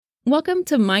Welcome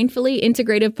to Mindfully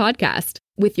Integrative Podcast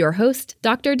with your host,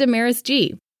 Dr. Damaris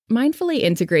G. Mindfully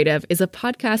Integrative is a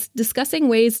podcast discussing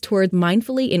ways toward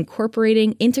mindfully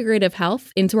incorporating integrative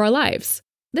health into our lives.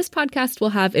 This podcast will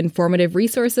have informative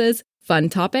resources, fun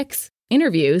topics,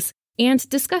 interviews, and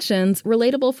discussions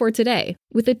relatable for today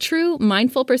with a true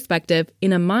mindful perspective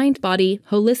in a mind-body,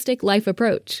 holistic life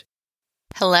approach.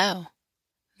 Hello.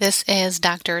 This is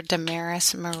Dr.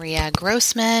 Damaris Maria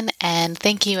Grossman, and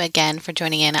thank you again for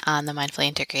joining in on the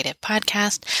Mindfully Integrative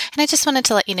podcast. And I just wanted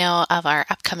to let you know of our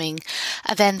upcoming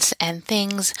events and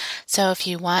things. So if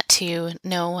you want to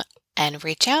know and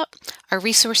reach out, our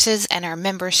resources and our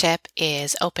membership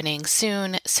is opening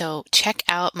soon. So check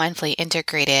out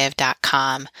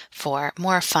mindfullyintegrative.com for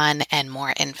more fun and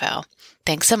more info.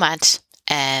 Thanks so much,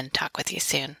 and talk with you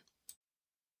soon.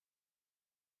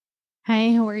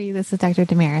 Hi, how are you? This is Dr.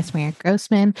 Damaris Maria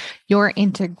Grossman, your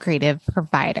integrative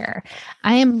provider.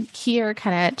 I am here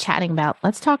kind of chatting about,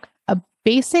 let's talk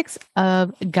basics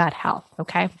of gut health.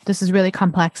 Okay. This is really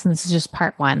complex and this is just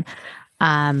part one.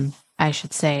 I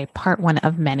should say part one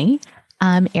of many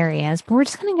areas, but we're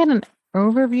just going to get an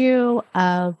overview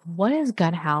of what is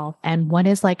gut health and what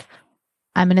is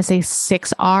I'm going to say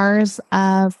 6 R's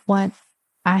of what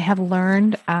I have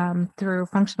learned through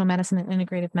functional medicine and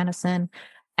integrative medicine.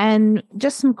 And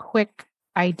just some quick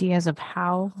ideas of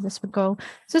how this would go.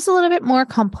 So it's a little bit more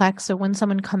complex. So when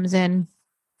someone comes in,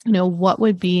 what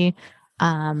would be,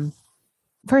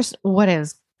 first, what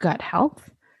is gut health?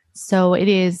 So it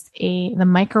is the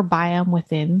microbiome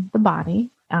within the body.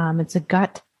 It's a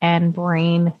gut and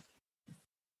brain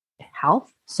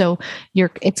health. So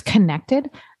it's connected.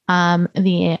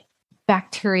 The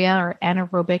bacteria or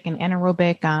anaerobic and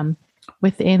anaerobic,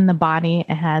 within the body,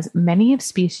 it has many of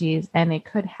species and it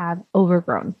could have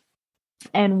overgrown.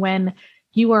 And when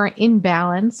you are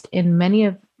imbalanced in many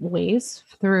of ways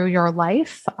through your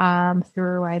life,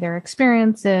 through either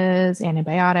experiences,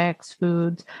 antibiotics,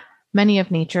 foods, many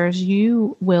of nature's,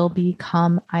 you will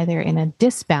become either in a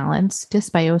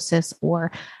dysbiosis,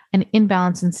 or an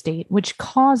imbalance in state, which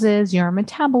causes your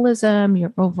metabolism,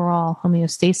 your overall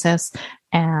homeostasis,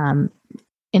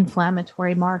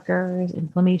 inflammatory markers,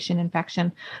 inflammation,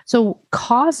 infection. So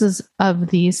causes of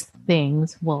these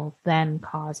things will then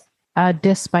cause a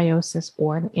dysbiosis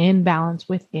or an imbalance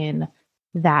within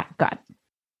that gut.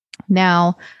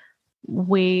 Now,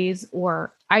 ways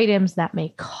or items that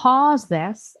may cause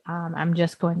this, I'm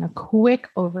just going a quick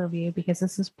overview because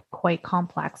this is quite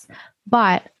complex,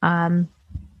 but the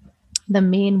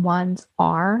main ones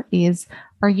are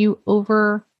you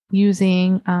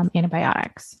overusing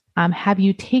antibiotics? Have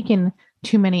you taken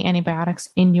too many antibiotics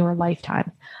in your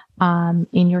lifetime,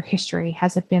 in your history?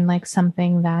 Has it been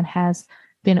something that has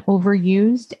been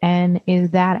overused, and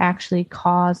is that actually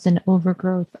caused an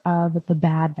overgrowth of the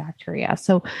bad bacteria?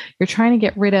 So you're trying to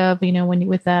get rid of,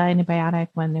 with the antibiotic,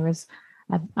 when there was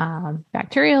a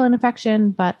bacterial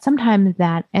infection, but sometimes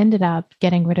that ended up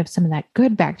getting rid of some of that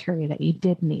good bacteria that you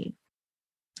did need.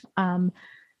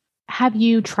 Have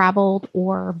you traveled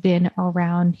or been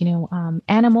around,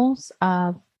 animals,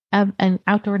 and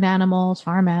outdoor animals,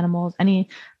 farm animals, any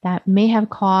that may have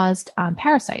caused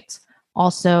parasites?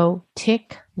 Also,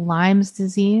 tick, Lyme's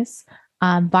disease,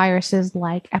 viruses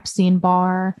like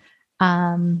Epstein-Barr,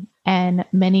 and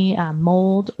many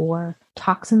mold or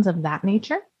toxins of that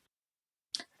nature.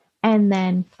 And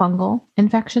then fungal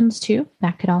infections too.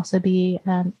 That could also be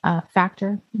a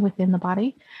factor within the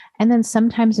body. And then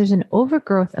sometimes there's an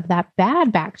overgrowth of that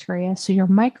bad bacteria. So your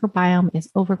microbiome is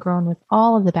overgrown with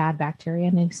all of the bad bacteria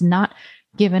and it's not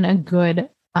given a good,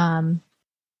 the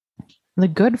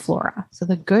good flora. So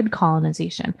the good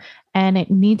colonization, and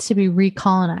it needs to be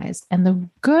recolonized. And the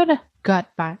good gut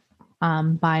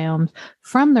biomes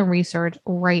from the research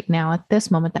right now at this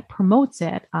moment that promotes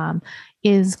it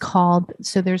is called,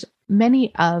 so there's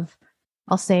many of,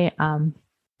 I'll say,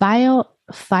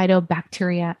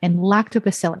 biofidobacteria and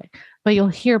lactobacilli, but you'll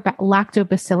hear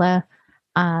lactobacilla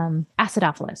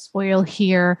acidophilus, or you'll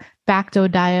hear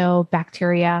Bacteria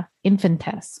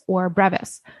infantis or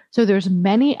brevis. So there's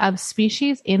many of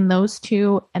species in those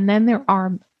two, and then there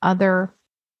are other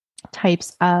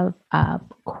types of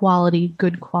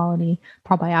good quality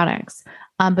probiotics.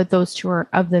 But those two are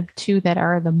of the two that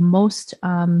are the most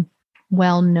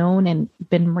well known and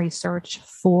been researched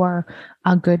for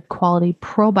good quality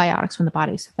probiotics from the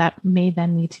body. So that may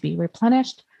then need to be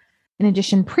replenished. In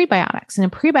addition, prebiotics.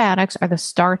 And prebiotics are the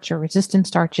starch or resistant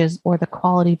starches or the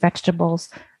quality vegetables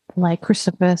like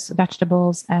cruciferous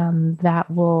vegetables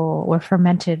or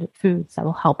fermented foods that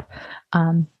will help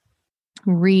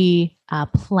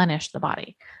replenish the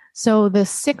body. So the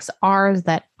 6 R's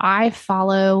that I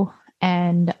follow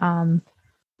and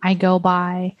I go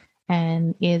by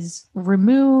and is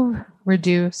remove,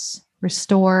 reduce,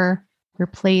 restore,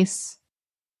 replace,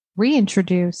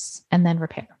 reintroduce, and then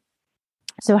repair.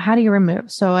 So how do you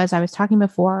remove? So as I was talking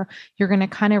before, you're going to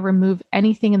kind of remove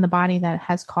anything in the body that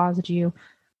has caused you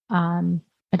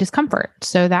a discomfort.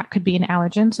 So that could be an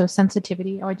allergen. So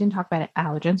sensitivity. Oh, I didn't talk about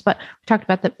allergens, but we talked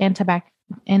about the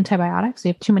antibiotics. You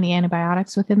have too many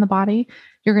antibiotics within the body.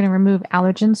 You're going to remove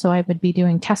allergens. So I would be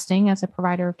doing testing as a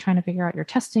provider of trying to figure out your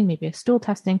testing, maybe a stool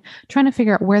testing, trying to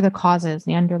figure out where the cause is,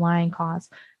 the underlying cause.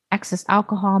 Excess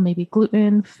alcohol, maybe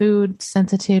gluten, food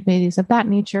sensitivities of that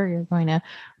nature. You're going to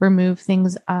remove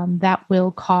things that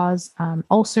will cause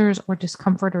ulcers or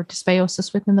discomfort or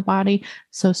dysbiosis within the body.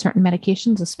 So certain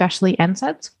medications, especially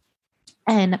NSAIDs,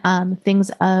 and things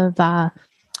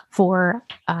for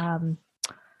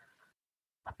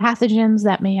pathogens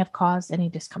that may have caused any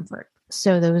discomfort.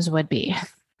 So those would be.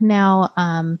 Now,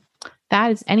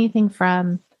 that is anything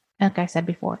from, like I said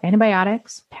before,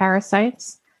 antibiotics,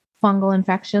 parasites, fungal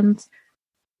infections,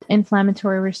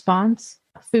 inflammatory response,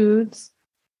 foods,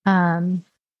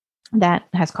 that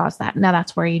has caused that. Now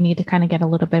that's where you need to kind of get a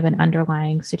little bit of an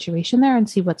underlying situation there and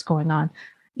see what's going on.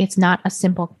 It's not a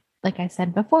simple, like I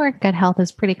said before, gut health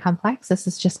is pretty complex. This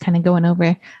is just kind of going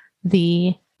over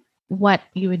what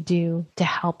you would do to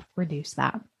help reduce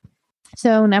that.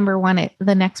 So number one,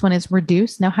 the next one is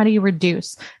reduce. Now, how do you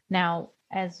reduce? Now,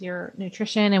 as your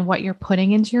nutrition and what you're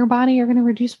putting into your body, you're going to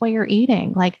reduce what you're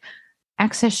eating, like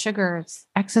excess sugars,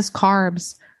 excess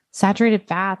carbs, saturated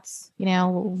fats,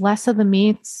 less of the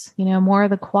meats, more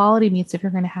of the quality meats if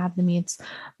you're going to have the meats,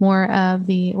 more of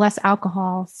the less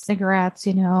alcohol, cigarettes,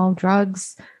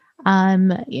 drugs.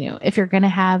 If you're going to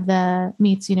have the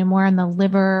meats, more on the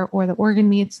liver or the organ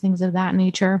meats, things of that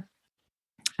nature,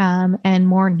 and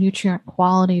more nutrient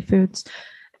quality foods.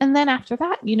 And then after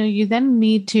that, you then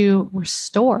need to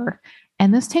restore.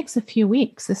 And this takes a few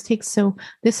weeks.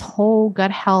 This whole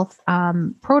gut health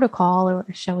protocol, or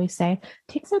shall we say,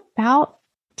 takes about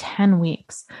 10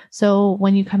 weeks. So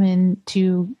when you come in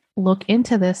to look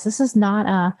into this is not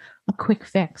a quick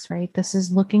fix, right? This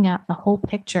is looking at the whole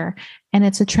picture, and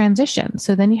it's a transition.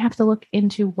 So then you have to look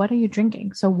into, what are you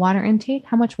drinking? So water intake,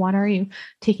 how much water are you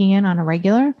taking in on a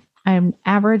regular?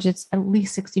 Average, it's at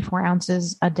least 64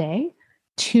 ounces a day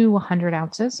to 100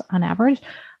 ounces on average,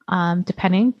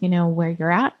 depending, where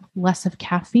you're at. Less of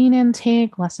caffeine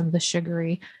intake, less of the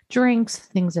sugary drinks,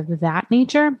 things of that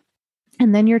nature.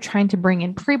 And then you're trying to bring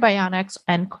in prebiotics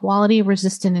and quality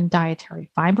resistant and dietary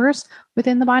fibers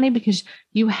within the body, because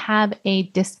you have a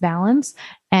disbalance,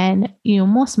 and you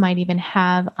almost might even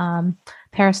have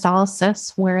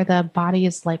peristalsis, where the body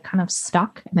is like kind of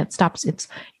stuck and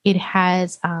it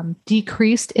has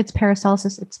decreased its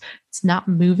peristalsis. It's not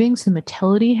moving. So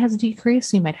motility has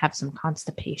decreased. So you might have some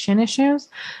constipation issues.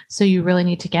 So you really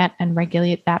need to get and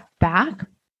regulate that back.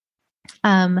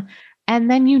 And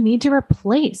then you need to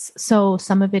replace. So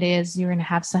some of it is you're going to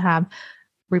have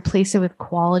replace it with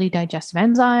quality digestive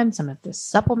enzymes. Some of the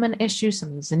supplement issues, some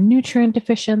of this nutrient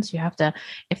deficiency. You have to,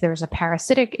 if there's a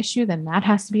parasitic issue, then that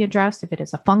has to be addressed. If it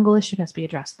is a fungal issue, it has to be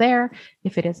addressed there.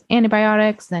 If it is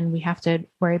antibiotics, then we have to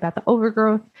worry about the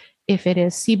overgrowth. If it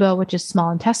is SIBO, which is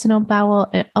small intestinal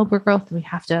bowel overgrowth, we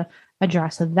have to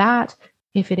address that.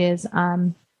 If it is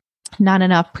not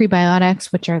enough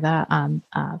prebiotics, which are the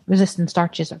resistant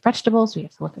starches or vegetables, we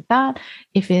have to look at that.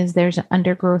 If there's an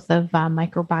undergrowth of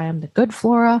microbiome, the good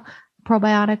flora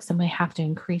probiotics, then we have to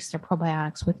increase their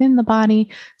probiotics within the body.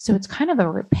 So it's kind of a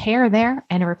repair there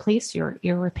and a replace. You're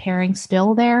repairing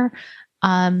still there.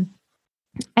 And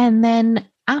then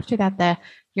after that,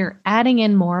 you're adding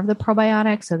in more of the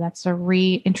probiotics. So that's a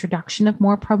reintroduction of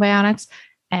more probiotics.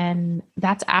 And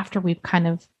that's after we've kind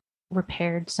of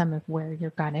repaired some of where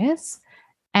your gut is,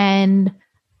 and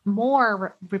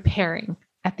more repairing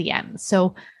at the end.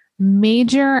 So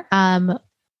major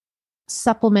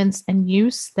supplements and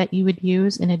use that you would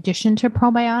use in addition to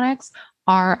probiotics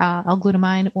are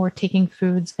L-glutamine, or taking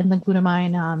foods in the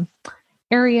glutamine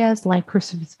areas like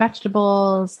cruciferous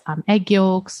vegetables, egg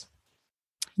yolks,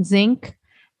 zinc,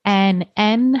 and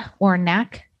N or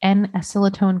NAC,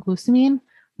 N-acetylcholine glucamine,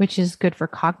 which is good for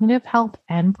cognitive health.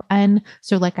 And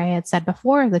so like I had said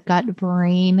before, the gut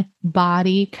brain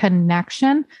body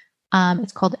connection,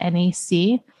 it's called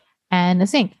NAC, and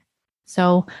zinc.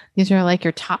 So these are like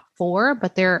your top 4,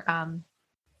 but they're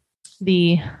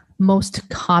the most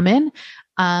common.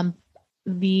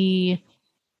 The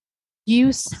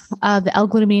use of the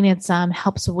L-glutamine, it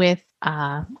helps with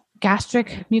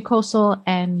gastric mucosal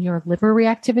and your liver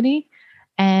reactivity.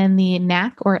 And the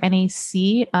NAC or NAC,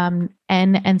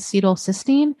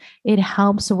 N-acetylcysteine, it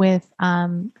helps with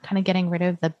kind of getting rid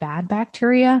of the bad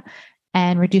bacteria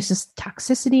and reduces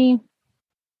toxicity.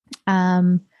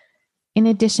 In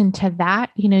addition to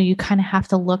that, you kind of have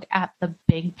to look at the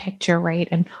big picture, right?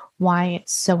 And why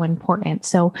it's so important.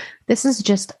 So this is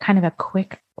just kind of a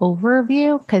quick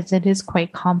overview because it is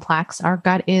quite complex. Our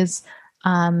gut is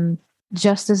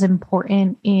just as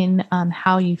important in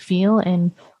how you feel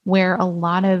and where a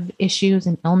lot of issues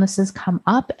and illnesses come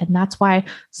up. And that's why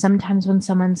sometimes when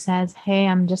someone says, hey,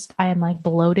 I am like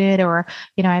bloated, or,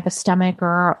 I have a stomach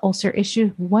or ulcer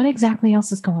issue, what exactly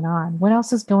else is going on? What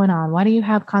else is going on? Why do you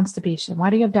have constipation? Why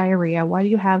do you have diarrhea? Why do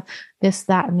you have this,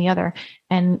 that, and the other?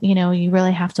 And, you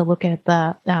really have to look at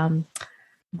the,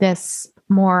 this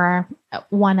more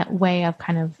one way of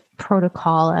kind of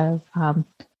protocol of,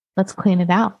 let's clean it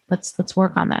out. Let's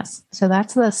work on this. So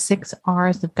that's the 6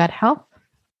 R's of gut health.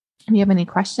 If you have any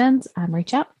questions,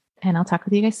 reach out and I'll talk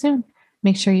with you guys soon.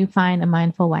 Make sure you find a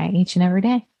mindful way each and every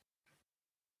day.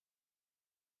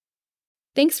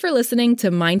 Thanks for listening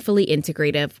to Mindfully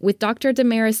Integrative with Dr.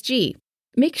 Damaris G.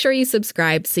 Make sure you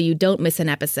subscribe so you don't miss an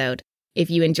episode.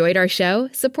 If you enjoyed our show,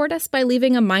 support us by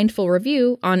leaving a mindful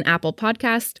review on Apple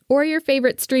Podcast or your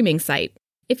favorite streaming site.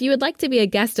 If you would like to be a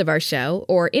guest of our show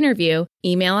or interview,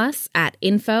 email us at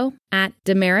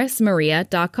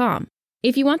info@damarismaria.com.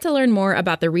 If you want to learn more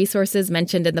about the resources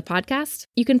mentioned in the podcast,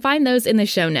 you can find those in the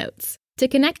show notes. To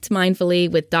connect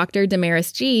mindfully with Dr.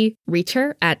 Damaris G, reach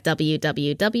her at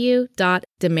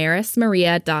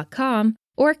www.damarismaria.com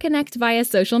or connect via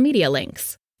social media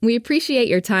links. We appreciate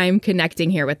your time connecting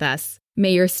here with us.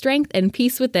 May your strength and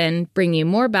peace within bring you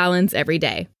more balance every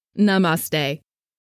day. Namaste.